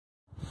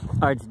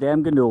Alright, today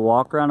I'm going to do a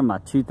walk around on my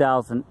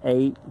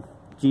 2008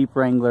 Jeep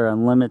Wrangler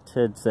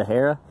Unlimited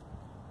Sahara.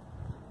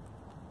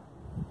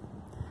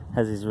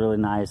 Has these really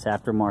nice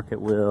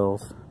aftermarket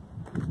wheels.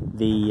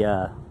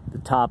 The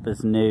top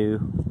is new.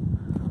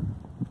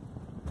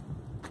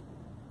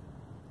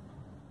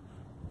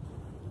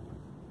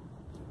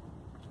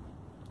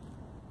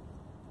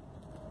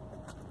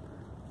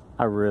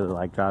 I really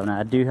like driving it.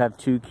 I do have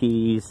 2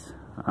 keys.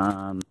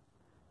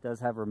 Does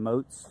have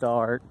remote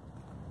start.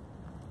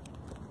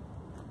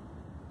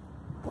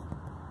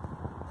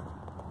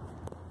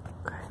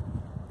 Okay.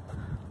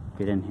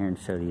 Get in here and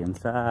show the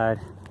inside.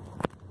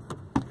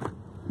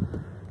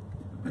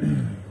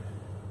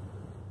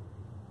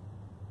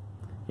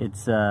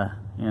 It's you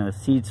know, the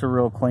seats are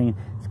real clean.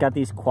 It's got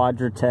these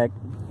Quadratec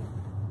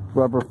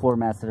rubber floor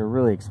mats that are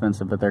really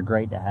expensive, but they're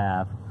great to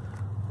have.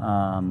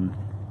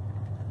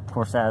 Of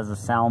course, it has a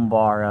sound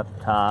bar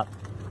up top.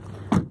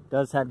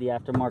 Does have the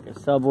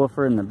aftermarket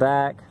subwoofer in the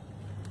back.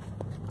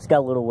 It's got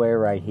a little wear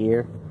right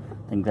here.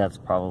 I think that's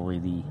probably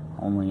the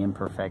only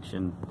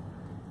imperfection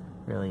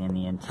really in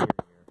the interior.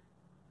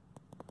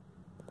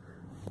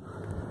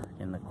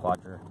 In the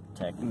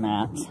Quadratec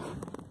mats.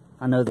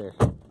 I know they're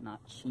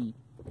not cheap.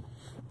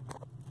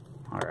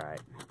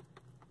 Alright.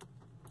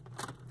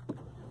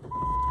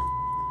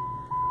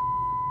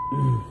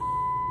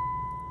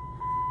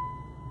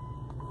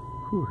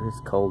 Whew,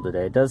 it's cold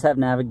today. It does have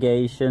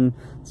navigation.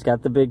 It's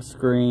got the big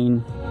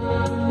screen.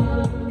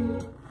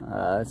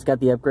 It's got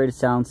the upgraded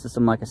sound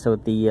system, like I said,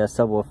 with the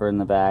subwoofer in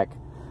the back.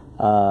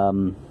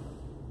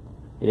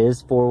 It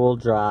is 4-wheel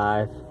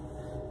drive.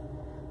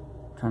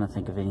 I'm trying to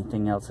think of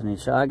anything else I need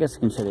to show. I guess I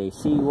can show the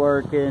AC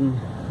working.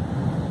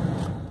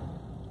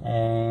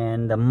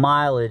 And the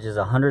mileage is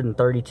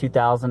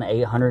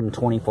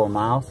 132,824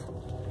 miles.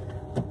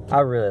 I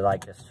really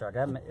like this truck.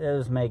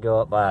 Those may go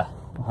up by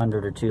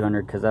 100 or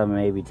 200 because I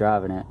may be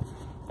driving it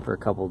for a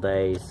couple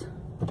days.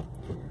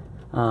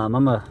 I'm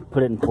gonna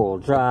put it in 4-wheel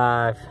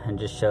drive and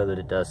just show that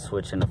it does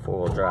switch into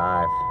 4-wheel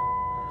drive.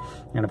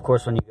 And of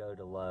course, when you go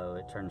to low,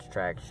 it turns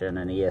traction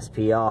and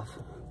ESP off.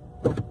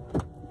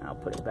 I'll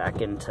put it back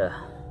into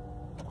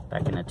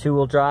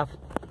 2-wheel drive.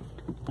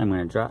 I'm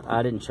gonna drive.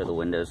 I didn't show the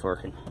windows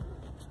working.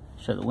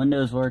 Show the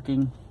windows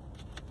working.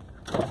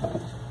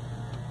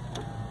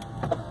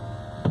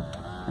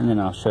 And then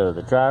I'll show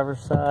the driver's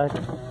side.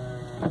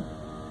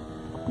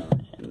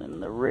 And then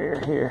the rear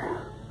here.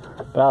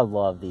 But I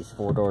love these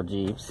 4-door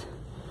Jeeps.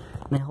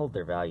 They hold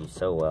their value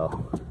so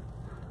well.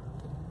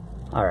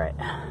 Alright,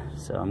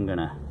 so I'm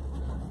gonna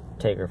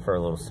take her for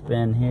a little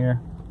spin here.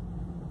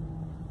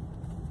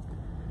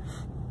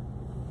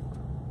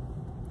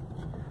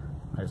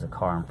 There's a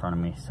car in front of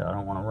me, so I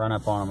don't want to run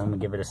up on them. I'm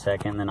gonna give it a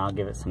second, then I'll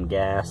give it some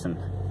gas and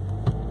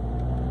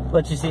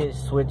let you see it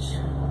switch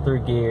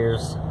through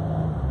gears.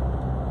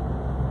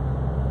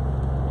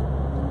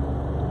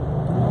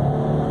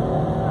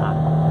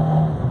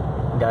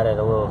 Got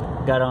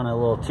on it a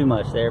little too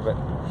much there, but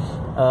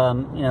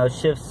you know,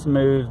 shifts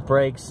smooth,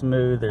 brakes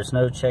smooth. There's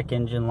no check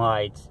engine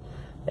lights.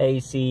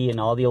 AC and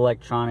all the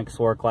electronics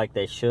work like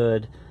they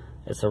should.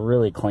 It's a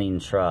really clean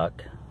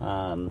truck.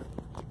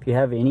 If you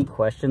have any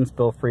questions,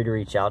 feel free to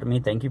reach out to me.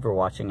 Thank you for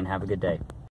watching and have a good day.